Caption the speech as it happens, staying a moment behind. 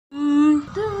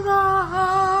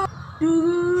Team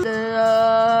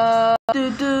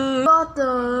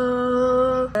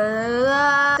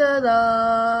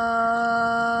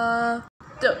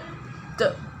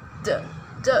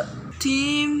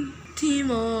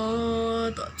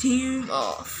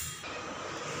off.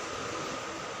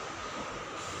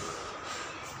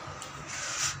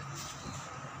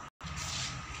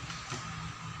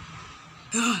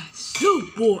 So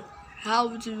bored.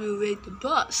 How do we wait the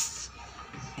bus?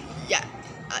 Yeah,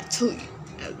 I told you.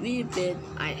 A wee bit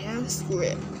I have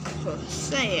script. So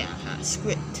say I have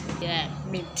script. Yeah,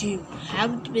 me too.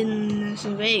 Haven't been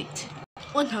late.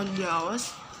 100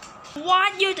 hours.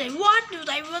 What do they? What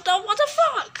the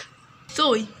fuck?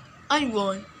 Sorry, I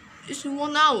won. It's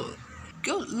 1 hour.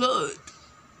 Good lord.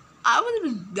 I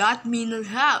wouldn't be that mean as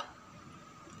hell.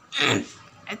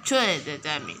 Actually,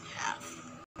 that mean half.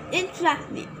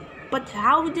 Exactly. But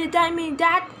how did I mean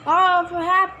that? Oh,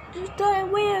 perhaps just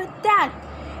where that?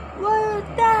 What does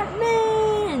that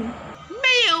mean?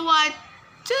 Mayor, what?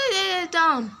 Turn it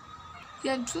down.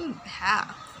 Yeah,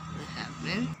 2.5.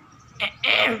 Man.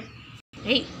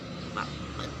 Hey,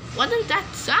 what does that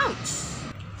sound?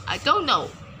 I don't know,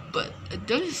 but it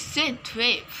doesn't say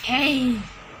 12. Hey.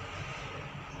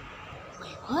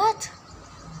 Wait, what?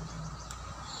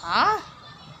 Huh?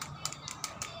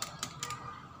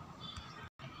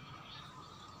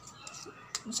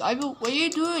 Cyber, what are you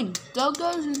doing? Dog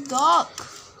goes in dark.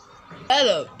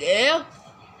 Hello there.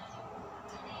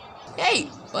 Hey,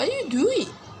 what are you doing?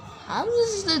 How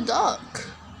is the dark?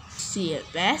 See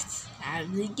it best.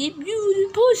 I'm gonna give you the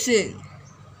person.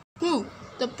 Who?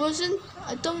 The person?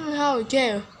 I don't know how to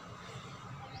care.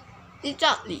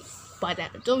 Exactly. But I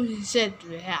don't say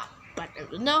to have. But I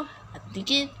don't know. I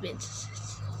think it means.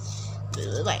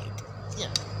 Right.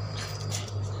 Yeah.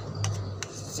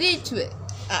 See to it.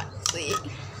 See.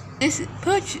 This is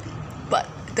purchase, but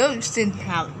I don't understand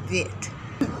how it.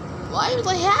 Why do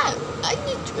I have? I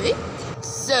need trick.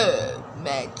 Sir,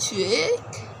 magic.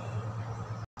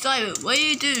 Simon, what do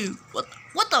you do? What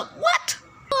the what?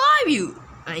 Who are you?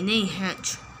 My name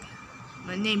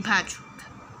Patrick.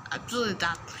 I'm doing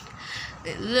that.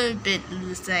 A little bit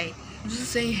to say.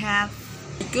 Just say half.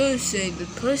 I gotta say the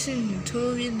person who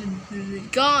told me is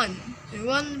gone. The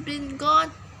one been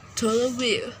gone. Total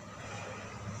wheel.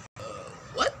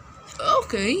 What?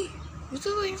 Okay. What's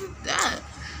the like with that?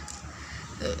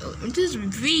 Just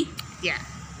free? Yeah.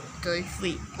 Going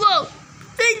free. Whoa!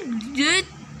 Good.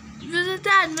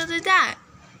 What's that?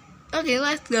 Okay,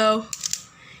 let's go.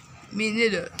 Me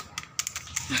neither.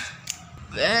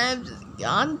 I'm just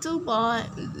gone to buy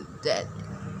dead.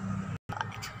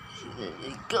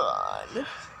 Gone.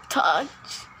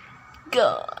 Touch.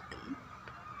 Gone.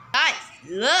 Guys,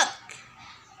 look.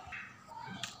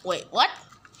 Wait, what?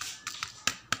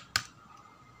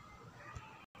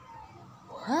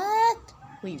 What?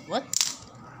 Wait, what?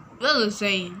 Well, the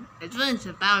same. It's really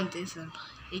about this. A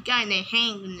guy named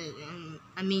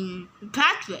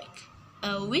Patrick.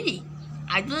 Oh, really?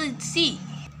 I didn't see.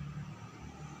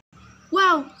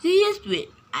 Wow, seriously,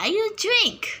 I will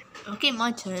drink. Okay,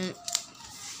 my turn.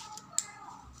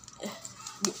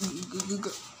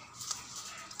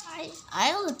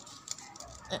 I'll.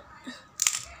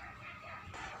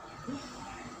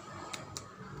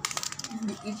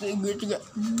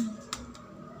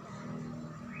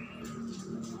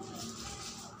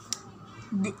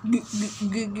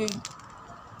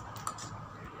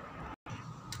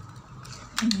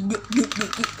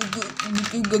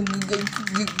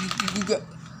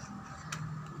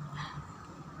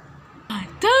 I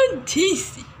don't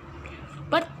tease it.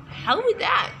 But how is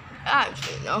that? I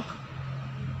don't know.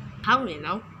 How do you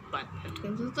know? But it's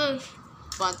going to do.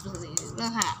 But it's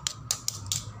gonna have.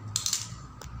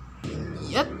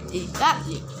 Yep,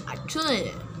 exactly.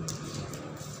 Actually.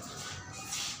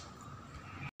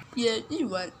 Yeah, you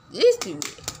want this to be.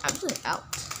 I'm just out.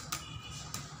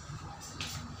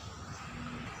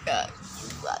 Yeah, you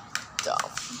got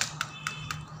dumb.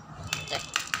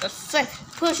 The second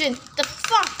pushing the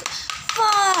fuck.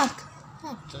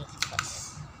 Not just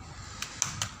us.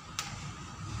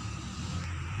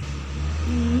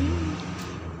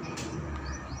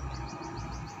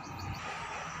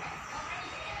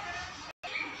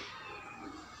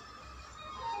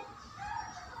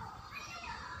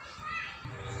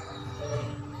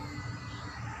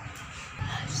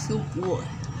 So bored.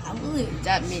 I believe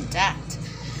that means that.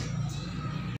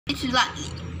 It's likely,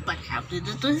 but how did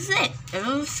it say? It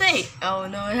will say, oh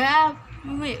no, it have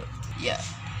real. Yeah,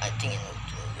 I think it will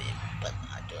be, but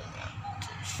I don't know.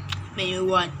 Maybe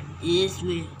one is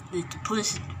real. The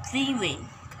person feeling.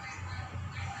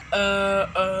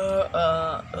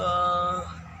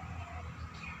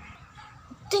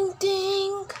 Ding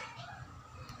ding.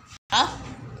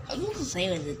 also say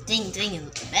when the ding is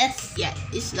the best. Yeah,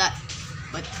 it's that.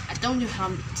 But I don't know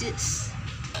how it is.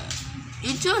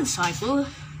 Your turn, Cyber.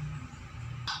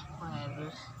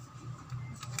 Whatever.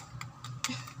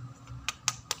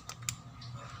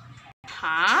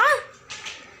 Huh?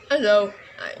 Hello.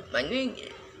 My name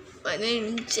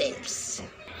is James.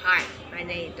 Hi, my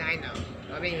name is Dino.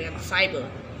 I mean, I'm Cyber.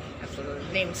 That's the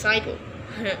name Cyber.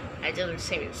 I don't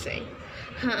say.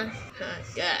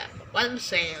 Yeah, what I'm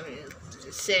saying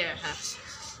is Sarah has.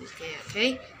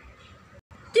 Okay?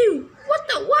 Dude, what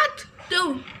the what?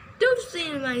 Dude, don't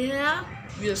say my hair.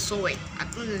 You're sorry. I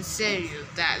couldn't say you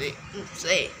that.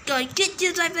 Say, go get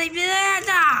you like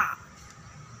that.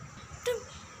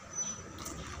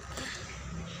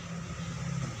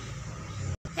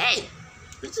 Hey,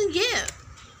 what's in here?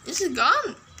 This is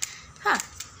gone. Huh?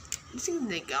 This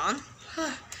thing is gone.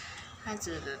 Huh? That's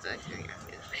what I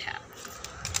have.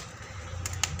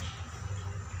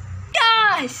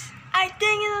 Guys, I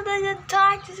think the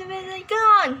touch is really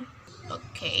gone.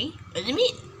 Okay, what do you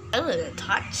mean? I don't know the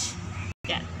touch.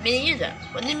 Yeah, me neither.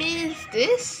 What do you mean is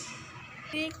this?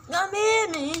 Not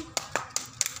me.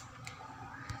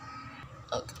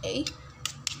 Okay.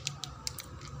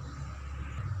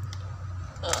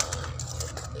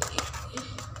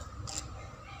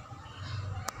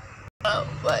 Oh,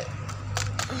 what?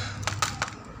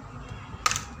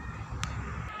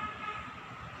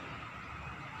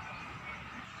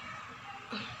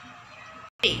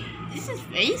 Hey, this is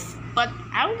face, but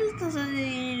how does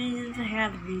it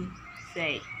have the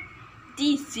say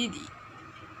D-City?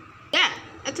 Yeah,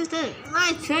 that's the thing.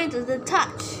 My turn to the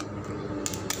touch.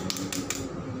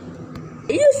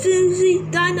 You see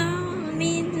Dino,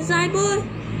 Cyborg?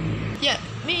 Yeah,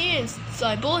 me and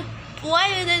Cyborg.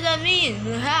 Why did that mean?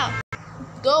 How?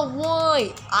 Don't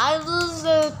worry, I lose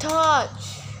the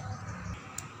touch.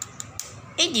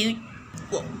 Hey dude,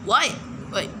 what?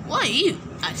 Wait, what are you?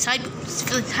 I'm Cyborg, just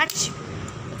feeling touch you.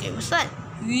 Okay, what's that?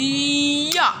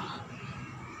 Yeah.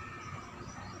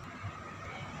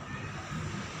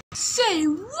 Say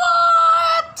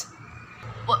what?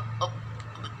 What?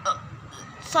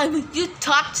 Cyborg, you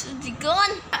touched the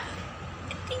gun? I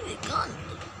think the gun.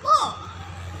 Oh.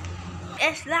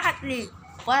 Exactly.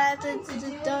 What did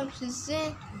the dog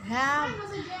say? How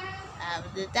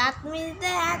did that mean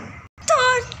that?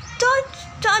 Touch,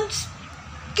 gone.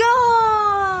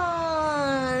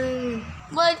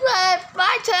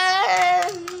 My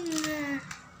turn.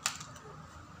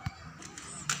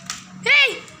 Hey,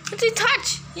 what's it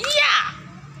touch? Yeah.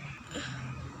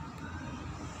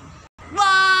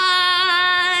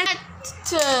 My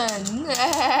turn.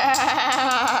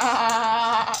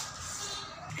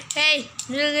 Hey,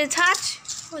 you gonna touch?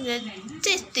 What did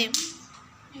this do?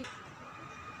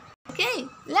 Okay,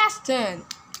 last turn.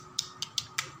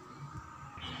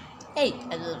 Hey,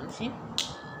 a little sheep.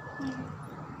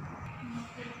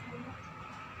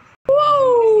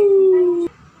 Whoa!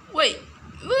 Wait,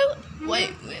 what?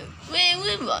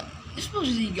 You're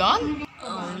supposed to be gone?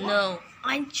 Oh no,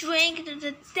 I drank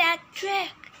that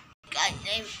track. God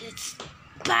name it's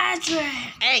Patrick.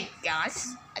 Hey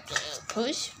guys, I can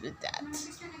push with that.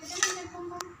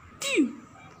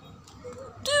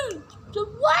 Dude, the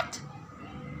what?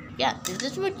 Yeah, this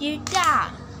is what you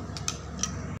got.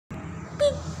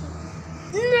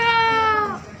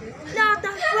 No! Not the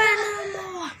friend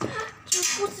anymore! The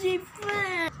pussy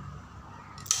friend!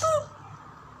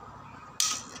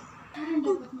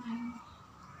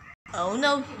 Oh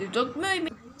no, the dog made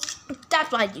me.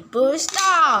 That's why you burst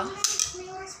off!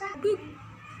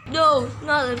 No,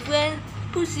 not a friend.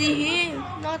 Pussy here,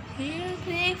 not here,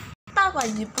 please. That's why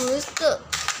you burst up.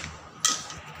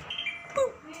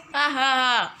 Ha ha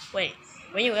ha! Wait,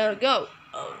 where you gonna go?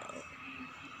 Oh no.